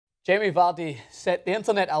Jamie Vardy set the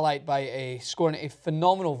internet alight by scoring a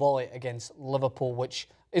phenomenal volley against Liverpool, which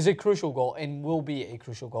is a crucial goal and will be a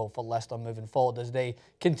crucial goal for Leicester moving forward as they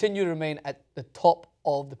continue to remain at the top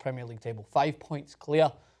of the Premier League table, 5 points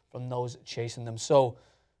clear from those chasing them. So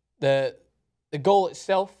the goal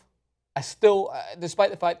itself, I still,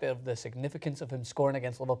 despite the fact of the significance of him scoring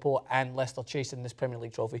against Liverpool and Leicester chasing this Premier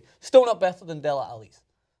League trophy, still not better than Dele Alli's.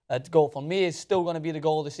 That goal for me is still going to be the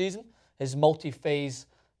goal of the season. His multi-phase,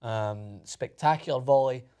 spectacular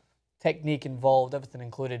volley, technique involved, everything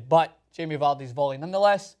included. But Jamie Vardy's volley,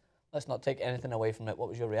 nonetheless, let's not take anything away from it. What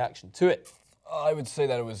was your reaction to it? I would say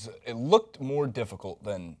that it looked more difficult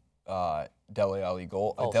than Dele Alli's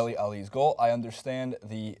goal. I understand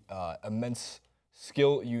the immense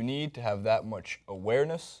skill you need to have that much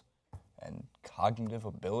awareness and cognitive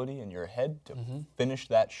ability in your head to finish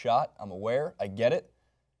that shot. I'm aware. I get it.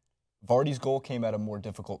 Vardy's goal came at a more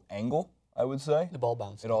difficult angle, I would say. The ball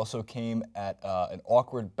bounced. It also came at an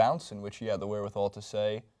awkward bounce in which he had the wherewithal to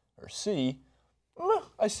say, or see,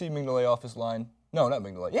 I see Mignolet off his line. No, not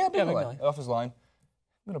Mignolet. Yeah, Mignolet off his line.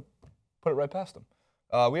 I'm going to put it right past him.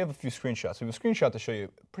 We have a few screenshots. We have a screenshot to show you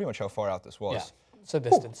pretty much how far out this was. Yeah, it's a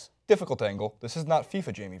distance. Difficult angle. This is not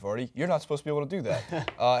FIFA, Jamie Vardy. You're not supposed to be able to do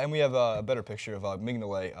that. And we have a better picture of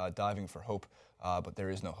Mignolet diving for hope, but there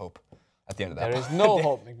is no hope at the end of that. There is no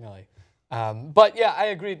hope, Mignolet. But yeah, I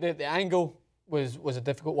agree that the angle was a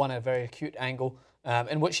difficult one, a very acute angle,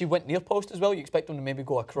 in which he went near post as well. You expect him to maybe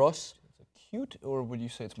go across. Is it acute, or would you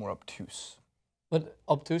say it's more obtuse? But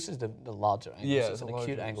obtuse is the larger angle. Yeah, so it's an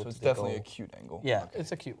acute angle. So it's definitely a cute angle. Yeah, okay.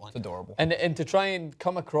 It's a cute one. It's adorable. And to try and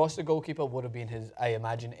come across the goalkeeper would have been his, I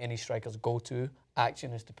imagine, any striker's go-to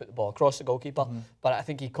action is to put the ball across the goalkeeper. But I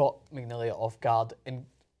think he caught Mignolet off guard and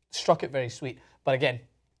struck it very sweet. But again,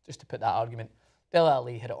 just to put that argument, Dele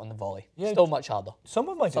Alli hit it on the volley. Yeah, still much harder.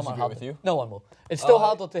 Someone might disagree with you. No one will. It's still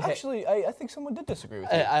harder to hit. Actually, I think someone did disagree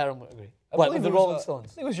with you. I don't agree. What, the Rolling Stones?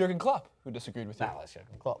 I think it was Jurgen Klopp who disagreed with you. No, it's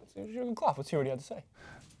Jurgen Klopp. It was Jurgen Klopp. Let's hear what he had to say.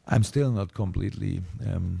 I'm still not completely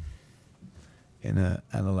in a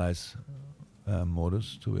analyze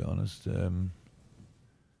modus, to be honest.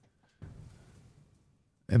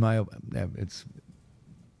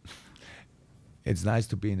 It's nice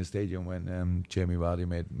to be in the stadium when Jamie Vardy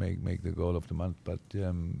make the goal of the month, but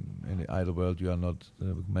in the idle world, you are not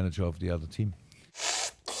the manager of the other team.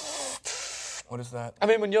 What is that? I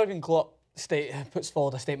mean, when Jurgen Klopp puts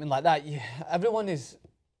forward a statement like that, everyone is...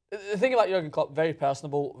 The thing about Jurgen Klopp, very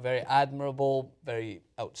personable, very admirable, very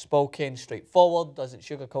outspoken, straightforward, doesn't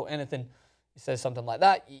sugarcoat anything. He says something like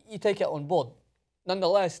that, you take it on board.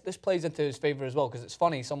 Nonetheless, this plays into his favour as well, because it's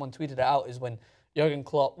funny, someone tweeted it out, is when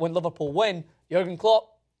when Liverpool win, Jurgen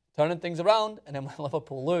Klopp turning things around, and then when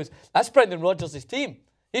Liverpool lose, that's Brendan Rodgers' team.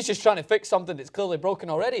 He's just trying to fix something that's clearly broken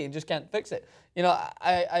already and just can't fix it. You know,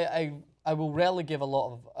 I will rarely give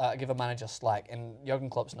a manager slack, and Jurgen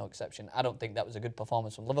Klopp's no exception. I don't think that was a good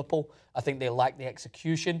performance from Liverpool. I think they lack the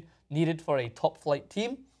execution needed for a top-flight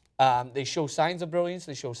team. They show signs of brilliance.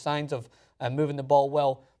 They show signs of moving the ball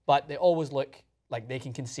well, but they always look like they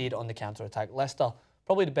can concede on the counter-attack. Leicester,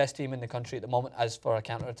 probably the best team in the country at the moment as for a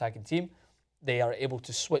counter-attacking team. They are able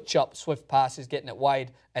to switch up swift passes, getting it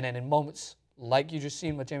wide, and then in moments like you just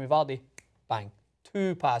seen with Jamie Vardy, bang,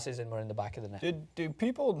 2 passes and we're in the back of the net. Do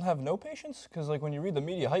people have no patience? Because like when you read the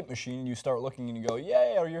media hype machine, you start looking and you go,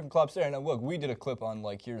 yeah, or Jurgen Klopp's there. Now look, we did a clip on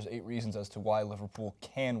like, here's 8 reasons as to why Liverpool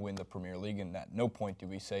can win the Premier League, and at no point do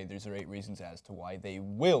we say these are 8 reasons as to why they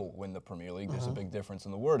will win the Premier League. There's a big difference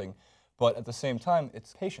in the wording. But at the same time,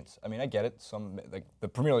 it's patience. I mean, I get it. The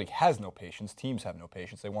Premier League has no patience. Teams have no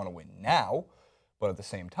patience. They want to win now. But at the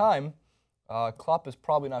same time, Klopp is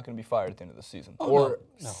probably not going to be fired at the end of the season. No.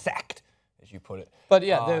 Sacked, as you put it. But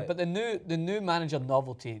yeah, the new manager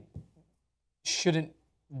novelty shouldn't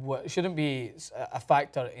be a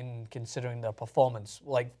factor in considering their performance.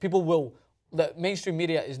 Like, the mainstream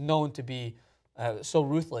media is known to be so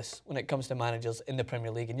ruthless when it comes to managers in the Premier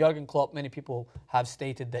League. And Jurgen Klopp, many people have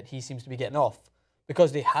stated that he seems to be getting off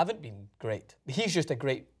because they haven't been great. He's just a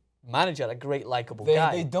great manager, a great likable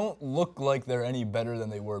guy. They don't look like they're any better than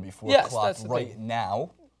they were before Klopp right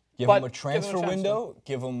now. Give him a transfer window.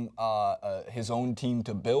 Give him his own team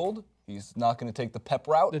to build. He's not going to take the Pep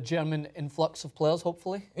route. The German influx of players,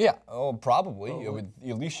 hopefully. Yeah, probably.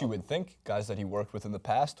 At least you would think. Guys that he worked with in the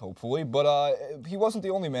past, hopefully. But he wasn't the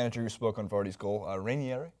only manager who spoke on Vardy's goal.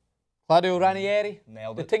 Ranieri. Claudio Ranieri.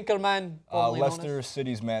 Nailed it. The Tinkerman. Leicester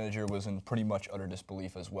City's manager was in pretty much utter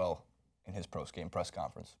disbelief as well in his post-match press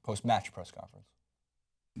conference.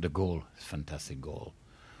 The goal, fantastic goal,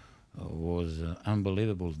 was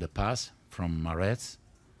unbelievable. The pass from Mahrez,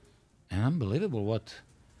 and unbelievable what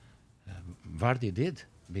Vardy did.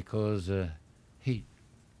 because he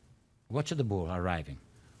watched the ball arriving,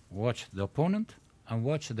 watched the opponent, and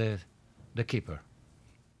watched the keeper.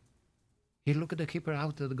 He looked at the keeper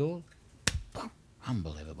out of the goal.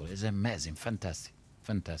 Unbelievable. It's amazing. Fantastic.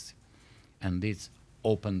 Fantastic. And this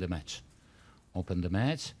opened the match. Opened the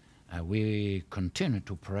match. We continued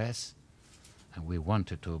to press. And we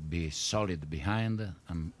wanted to be solid behind.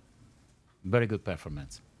 Very good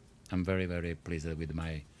performance. I'm very, very pleased with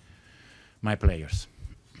my players.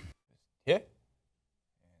 Yeah. And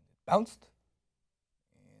it bounced.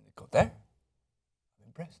 And it got there. I'm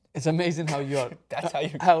impressed. It's amazing how you're. That's how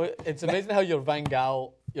you. It's amazing how your Van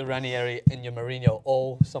Gaal, your Ranieri, and your Mourinho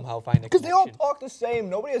all somehow find a Because they all connection. talk the same.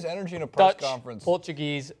 Nobody has energy in a press Dutch, conference.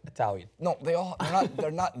 Portuguese, Italian. No,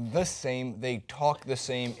 they're not the same. They talk the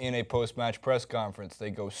same in a post-match press conference. They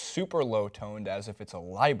go super low-toned as if it's a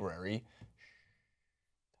library.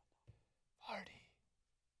 Vardy,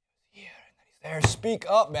 here, and then he's there. Speak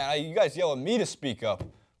up, man. You guys yell at me to speak up.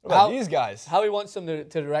 What about these guys? How he wants them to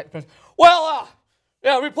direct. Well,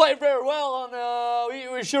 yeah, we played very well,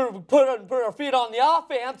 and we should have put our feet on the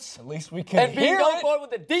offense. At least we can and hear go it. for it with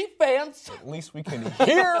the defense. At least we can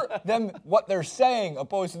hear them, what they're saying,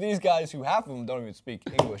 opposed to these guys who half of them don't even speak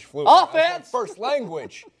English fluently. Offense! First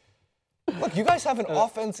language. Look, you guys have an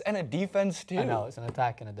offense and a defense too. I know, it's an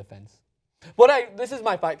attack and a defense. But this is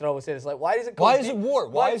my factor I always say. It's like, why is it called Why is it war?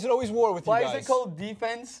 Why is it always war with you guys? Why is it called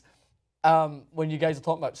defense? When you guys are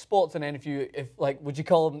talking about sports, and then would you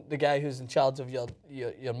call him the guy who's in charge of your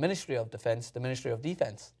Ministry of Defense, the Ministry of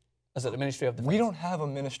Defense? Is it the Ministry of Defense? We don't have a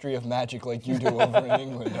Ministry of Magic like you do over in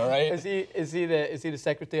England, all right? Is he the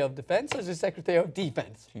Secretary of Defense or is he the Secretary of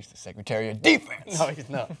Defense? He's the Secretary of Defense. No, he's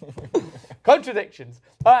not. Contradictions.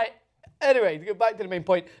 All right. Anyway, to get back to the main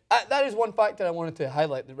point, that is one factor I wanted to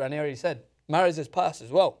highlight that Ranieri said. Mahrez's pass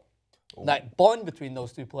as well. Ooh. That bond between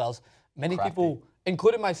those two players. Many people,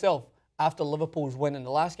 including myself, after Liverpool's win in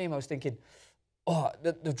the last game, I was thinking, oh,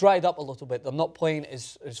 they've dried up a little bit. They're not playing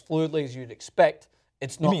as fluidly as you'd expect.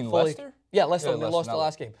 It's not you mean fully, Leicester? Yeah, Leicester. Yeah, they lost the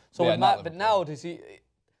last game. So yeah, but now this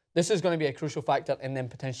is going to be a crucial factor in them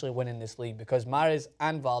potentially winning this league because Mahrez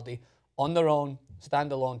and Vardy, on their own,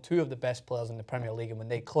 stand alone, two of the best players in the Premier League, and when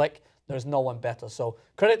they click, there's no one better. So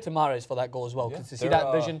credit to Mahrez for that goal as well, because to see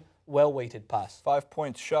that vision, well-weighted pass. 5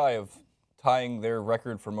 points shy of tying their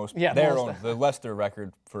record for most, the Leicester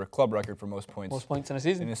record for a club record for most points. Most points in a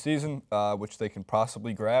season. In a season, which they can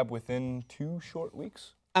possibly grab within 2 short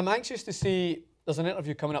weeks. I'm anxious to see. There's an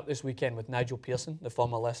interview coming up this weekend with Nigel Pearson, the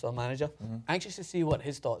former Leicester manager. Anxious to see what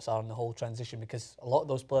his thoughts are on the whole transition because a lot of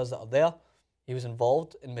those players that are there, he was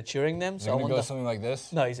involved in maturing them. Is he going to go something like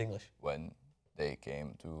this? No, he's English. When they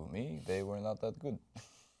came to me, they were not that good.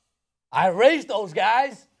 I raised those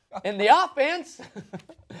guys in the offense.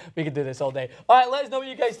 We could do this all day. All right, let us know what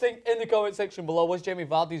you guys think in the comment section below. Was Jamie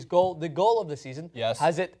Vardy's goal the goal of the season? Yes.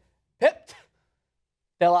 Has it pipped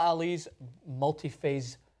Dele Alli's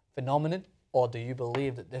multi-phase phenomenon? Or do you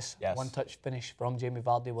believe that this one-touch finish from Jamie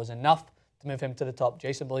Vardy was enough to move him to the top?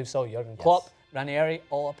 Jason believes so. Jurgen Klopp, Ranieri,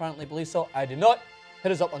 all apparently believe so. I do not.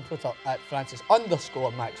 Hit us up on Twitter at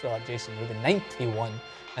Francis_Maxwell, at Jason Rubin91,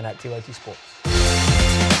 and at TYT Sports.